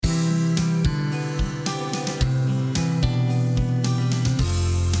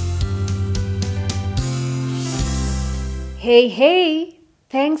Hey, hey!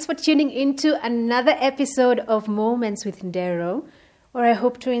 Thanks for tuning into another episode of Moments with Ndero, where I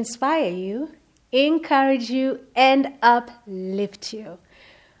hope to inspire you, encourage you, and uplift you.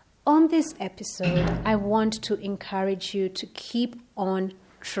 On this episode, I want to encourage you to keep on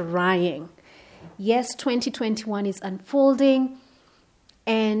trying. Yes, 2021 is unfolding,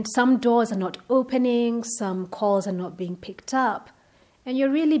 and some doors are not opening, some calls are not being picked up, and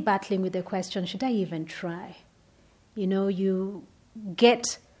you're really battling with the question, should I even try? You know, you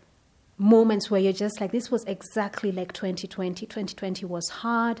get moments where you're just like, this was exactly like 2020. 2020 was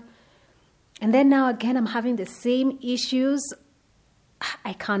hard. And then now again, I'm having the same issues.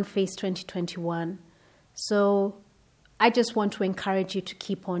 I can't face 2021. So I just want to encourage you to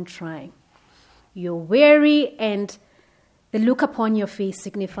keep on trying. You're weary, and the look upon your face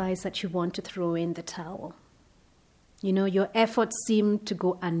signifies that you want to throw in the towel. You know, your efforts seem to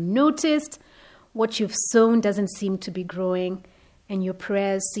go unnoticed. What you've sown doesn't seem to be growing, and your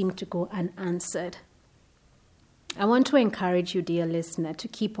prayers seem to go unanswered. I want to encourage you, dear listener, to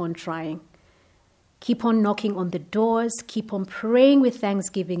keep on trying. Keep on knocking on the doors. Keep on praying with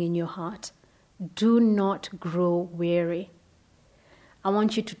thanksgiving in your heart. Do not grow weary. I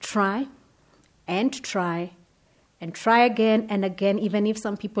want you to try and try and try again and again, even if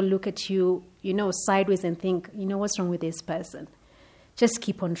some people look at you, sideways and think, what's wrong with this person? Just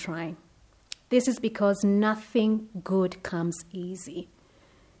keep on trying. This is because nothing good comes easy.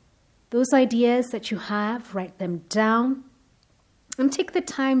 Those ideas that you have, write them down and take the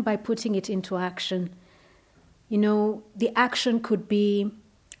time by putting it into action. The action could be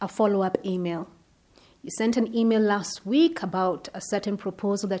a follow-up email. You sent an email last week about a certain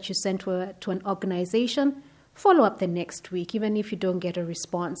proposal that you sent to an organization. Follow up the next week, even if you don't get a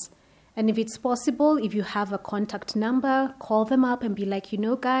response. And if it's possible, if you have a contact number, call them up and be like,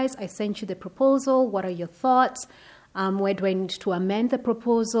 guys, I sent you the proposal. What are your thoughts? Where do I need to amend the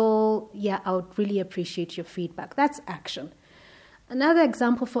proposal? Yeah, I would really appreciate your feedback. That's action. Another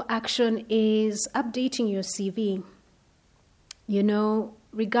example for action is updating your CV.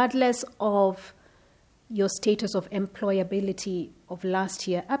 Regardless of your status of employability of last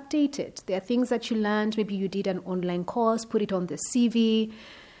year, update it. There are things that you learned. Maybe you did an online course, put it on the CV.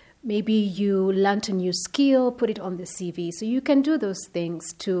 Maybe you learned a new skill, put it on the CV. So you can do those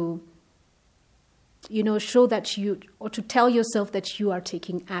things to, show that or to tell yourself that you are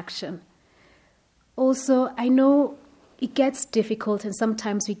taking action. Also, I know it gets difficult and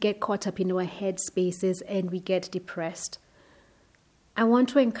sometimes we get caught up in our head spaces and we get depressed. I want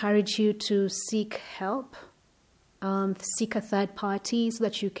to encourage you to seek help, seek a third party so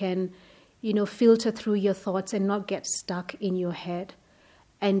that you can, filter through your thoughts and not get stuck in your head.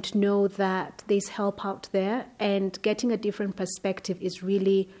 And know that there's help out there, and getting a different perspective is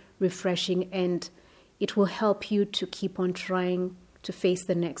really refreshing, and it will help you to keep on trying to face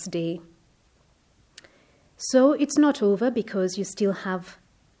the next day. So it's not over because you still have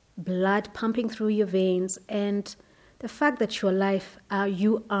blood pumping through your veins, and the fact that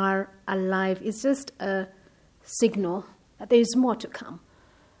you are alive is just a signal that there is more to come,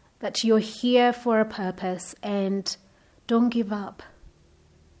 that you're here for a purpose, and don't give up.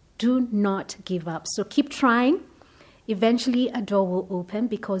 Do not give up. So keep trying. Eventually a door will open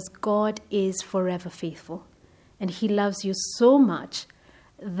because God is forever faithful. And He loves you so much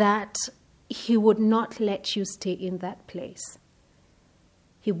that He would not let you stay in that place.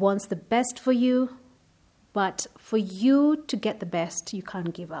 He wants the best for you, but for you to get the best, you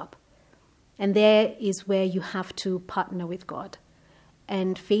can't give up. And there is where you have to partner with God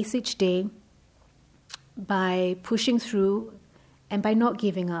and face each day by pushing through and by not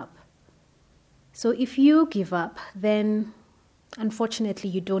giving up. So if you give up, then unfortunately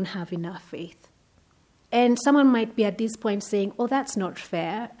you don't have enough faith. And someone might be at this point saying, oh, that's not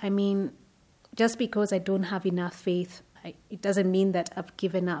fair. I mean, just because I don't have enough faith, it doesn't mean that I've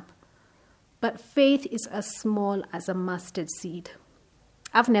given up. But faith is as small as a mustard seed.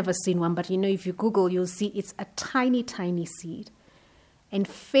 I've never seen one, but if you Google, you'll see it's a tiny, tiny seed. And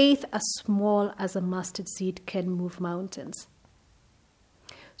faith as small as a mustard seed can move mountains.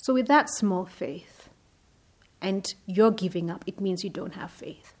 So with that small faith, and you're giving up, it means you don't have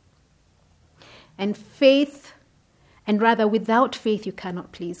faith. And without faith, you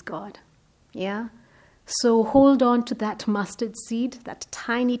cannot please God. Yeah? So hold on to that mustard seed, that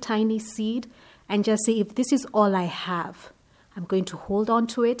tiny, tiny seed, and just say, if this is all I have, I'm going to hold on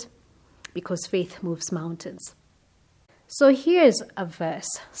to it because faith moves mountains. So here's a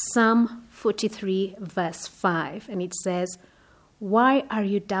verse, Psalm 43, verse 5, and it says, "Why are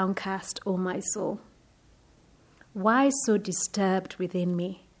you downcast, O my soul? Why so disturbed within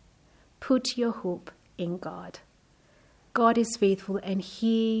me? Put your hope in God." God is faithful and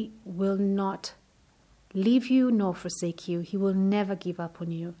He will not leave you nor forsake you. He will never give up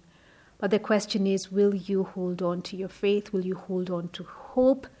on you. But the question is, will you hold on to your faith? Will you hold on to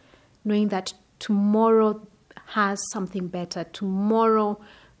hope, knowing that tomorrow has something better? Tomorrow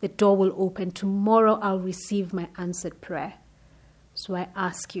the door will open. Tomorrow I'll receive my answered prayer. So I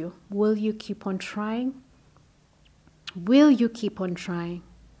ask you, will you keep on trying? Will you keep on trying?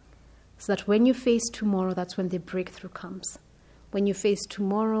 So that when you face tomorrow, that's when the breakthrough comes. When you face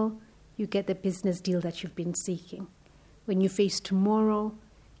tomorrow, you get the business deal that you've been seeking. When you face tomorrow,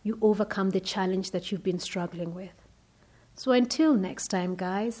 you overcome the challenge that you've been struggling with. So until next time,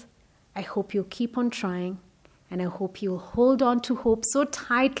 guys, I hope you'll keep on trying, and I hope you'll hold on to hope so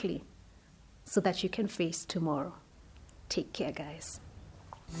tightly so that you can face tomorrow. Take care, guys.